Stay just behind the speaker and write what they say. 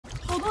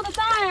多的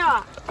蛋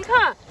呀！你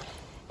看，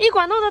一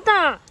管多的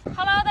蛋。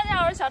Hello， 大家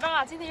好，我是小张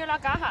啊，今天又来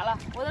赶海了。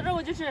我的任务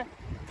就是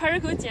排水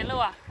口捡漏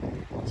啊。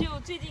就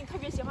最近特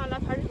别喜欢来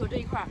排水口这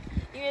一块，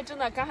因为真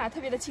的赶海特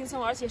别的轻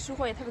松，而且收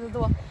获也特别的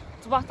多。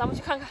走吧，咱们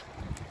去看看。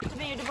这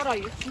边有只八爪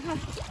鱼，你看，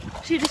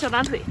是一只小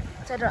短腿，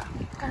在这儿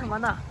干什么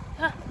呢？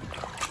看，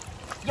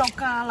要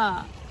干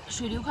了，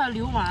水流快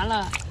流完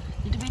了，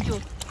你这边就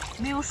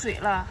没有水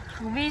了，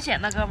很危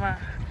险的，哥们儿。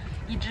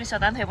一只小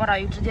短腿八爪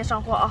鱼直接上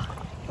货啊！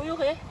哎呦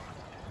嘿，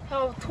还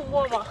有吐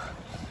沫吗？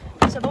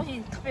这小东西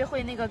特别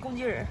会那个攻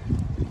击人。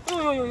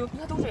呦，你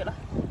看吐水了，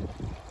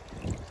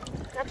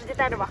咱直接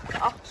带着吧。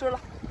好，收了。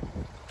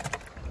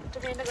这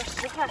边这个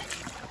石块，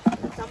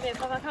咱们也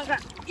翻翻看看。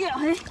呀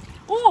嘿，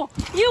哦，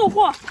也有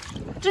货，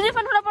直接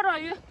翻出来八爪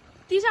鱼，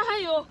底下还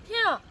有。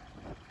天啊，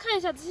看一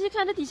下，仔细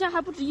看，这底下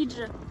还不止一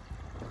只，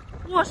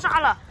我杀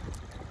了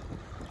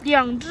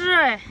2只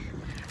哎！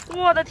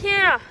我的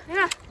天啊，你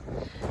看。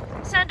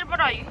3只八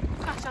爪鱼，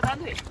看小短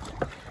腿，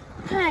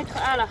太可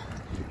爱了。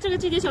这个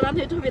季节小短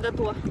腿特别的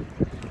多。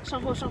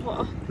上货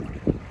啊！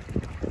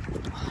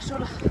收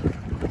了，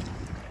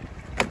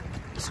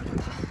收了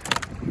它。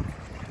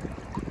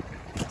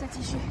再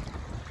继续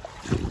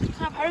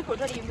看排水口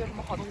这里有没有什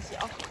么好东西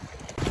啊？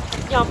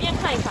两边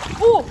看一看。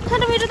哦，看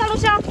这边一只大龙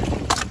虾，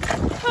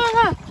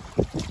看，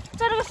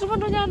在这个石缝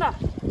中间的，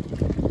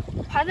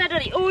盘在这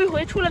里。哦，一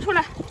回出来！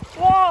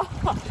哇！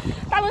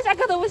大龙虾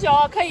个头不小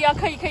啊，可以啊，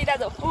可以带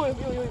走。哦呦，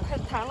开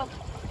始弹了，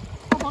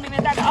从里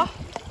面带着啊。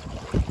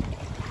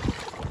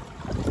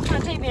看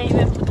这边有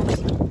没有什么东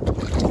西？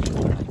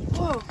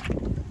哦，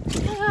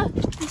看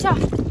底下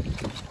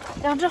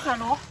2只海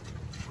螺，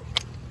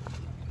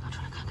拿出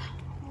来看看。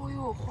哦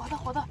呦，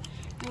活的，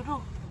有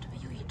肉，这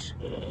边又一只。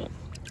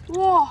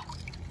哇，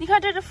你看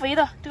这只肥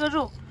的，这个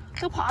肉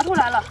都爬出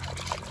来了。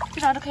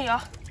这2只可以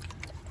啊，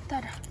带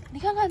着。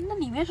你看看那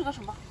里面是个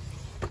什么？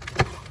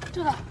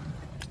这个。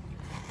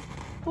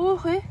哦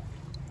嘿，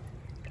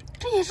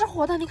这也是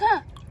活的，你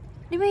看，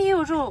里面也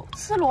有肉，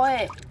丝螺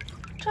哎，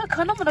这个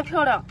壳那么的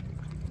漂亮，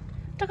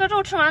这个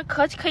肉吃完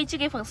壳可以寄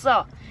给粉丝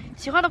啊，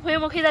喜欢的朋友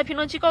们可以在评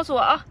论区告诉我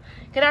啊，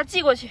给大家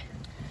寄过去。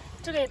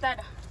这个也带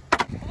着，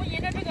我们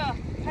沿着这个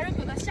排水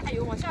口的下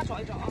游往下找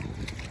一找啊。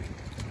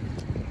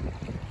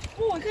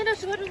哦，看这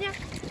石头中间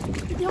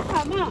一条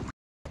海鳗，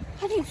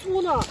还挺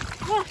粗呢，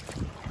看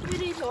这边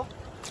这一条，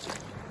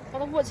把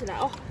它握起来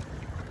啊。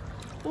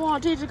哇，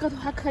这只个头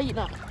还可以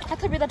呢，还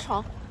特别的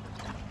长，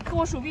跟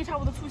我手臂差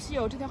不多粗细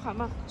哦。这条海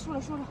鳗收了，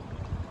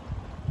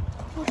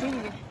放水里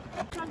面，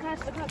翻开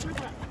石块看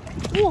看。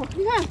哦，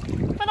你看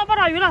翻到八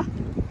爪鱼了，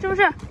是不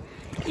是？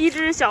一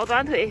只小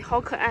短腿，好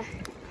可爱。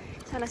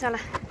下来，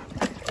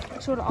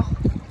收了啊。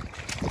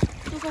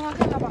多翻翻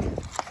看看吧。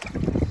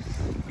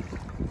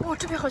哦，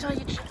这边好像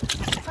一只，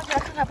翻起来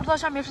看看，不知道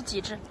下面是几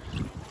只。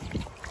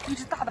一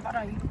只大的八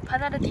爪鱼盘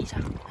在这底下，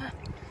看，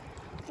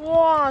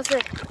哇塞，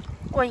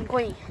过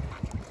瘾。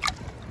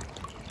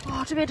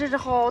哇，这边这只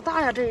好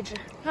大呀！这一只，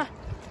看，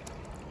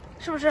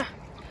是不是？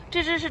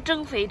这只是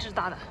真肥只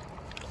大的，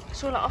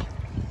收了啊，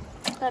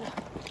带着。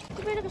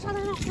这边这个沙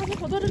滩上还有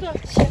好多这个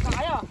血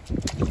蛤呀，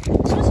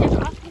小血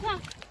蛤，你看，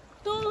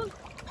都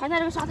盘在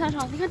这个沙滩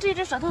上。你看这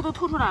只舌头都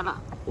吐出来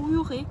了，哦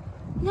呦嘿，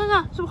你看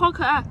看是不是好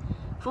可爱？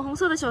粉红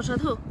色的小舌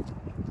头，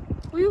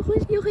哦呦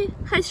嘿，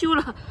害羞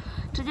了，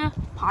直接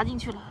爬进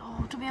去了。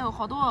哦，这边有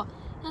好多，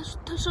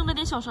它生了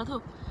点小舌头，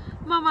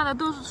慢慢的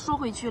都缩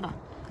回去了。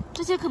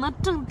这些可能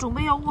正准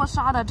备要握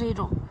沙的这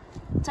种，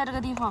在这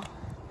个地方，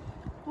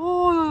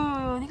哦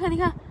呦，你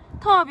看，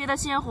特别的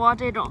鲜活，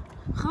这种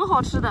很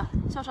好吃的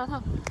小舌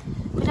头，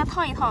回家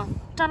烫一烫，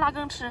蘸辣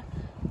根吃，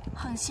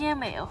很鲜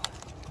美哦。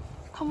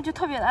他们就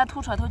特别爱吐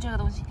舌头这个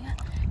东西，你看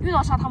遇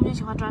到沙他们就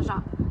喜欢钻沙，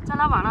再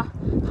来晚了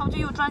他们就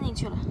又钻进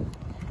去了。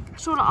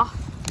收了啊，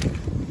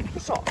不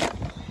少。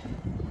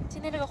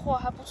今天这个货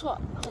还不错，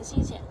很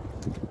新鲜。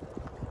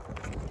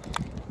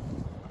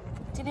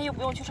今天又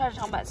不用去菜市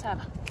场买菜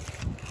了。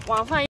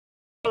晚饭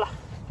了，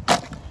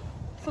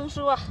丰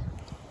收啊，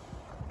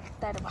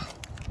带着吧。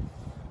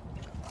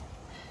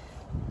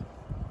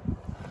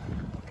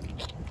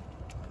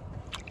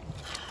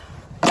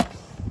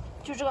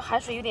就这个海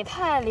水有点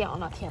太凉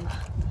了，天哪，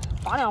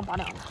拔凉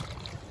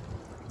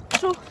的。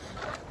收，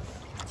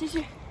继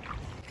续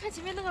看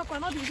前面那个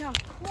管道底下，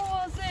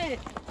哇塞，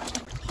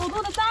好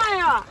多的蛋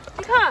呀！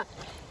你看，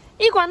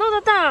一管道的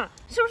蛋，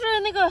是不是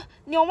那个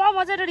鸟妈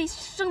妈在这里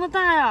生的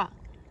蛋呀？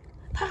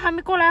它还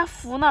没过来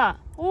孵呢。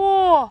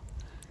哦，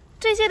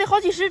这些得好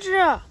几10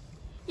只，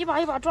一把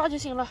一把抓就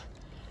行了。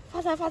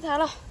发财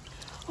了！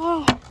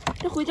哦，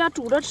这回家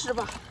煮着吃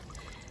吧，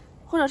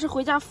或者是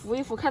回家孵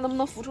一孵，看能不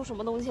能孵出什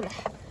么东西来。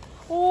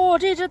哦，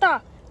这只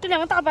大，这2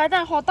个大白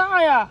蛋好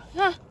大呀！你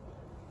看，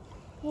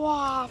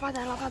哇，发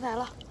财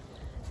了！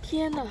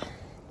天哪！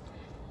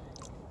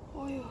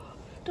哦呦，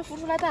这孵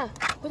出来蛋，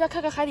回家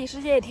看看海底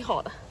世界也挺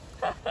好的。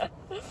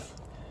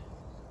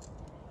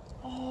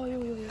哦呦，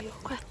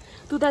快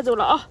都带走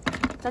了啊！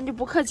咱就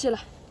不客气了，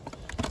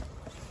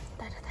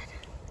带着，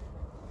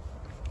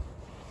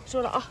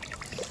收了啊！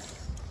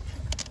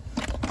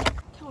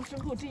看我身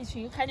后这一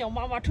群海鸟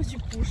妈妈出去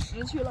捕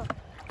食去了，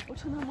我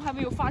趁他们还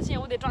没有发现，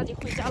我得抓紧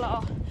回家了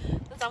啊！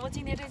那咱们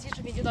今天这期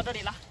视频就到这里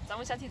了，咱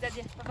们下期再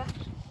见，拜拜。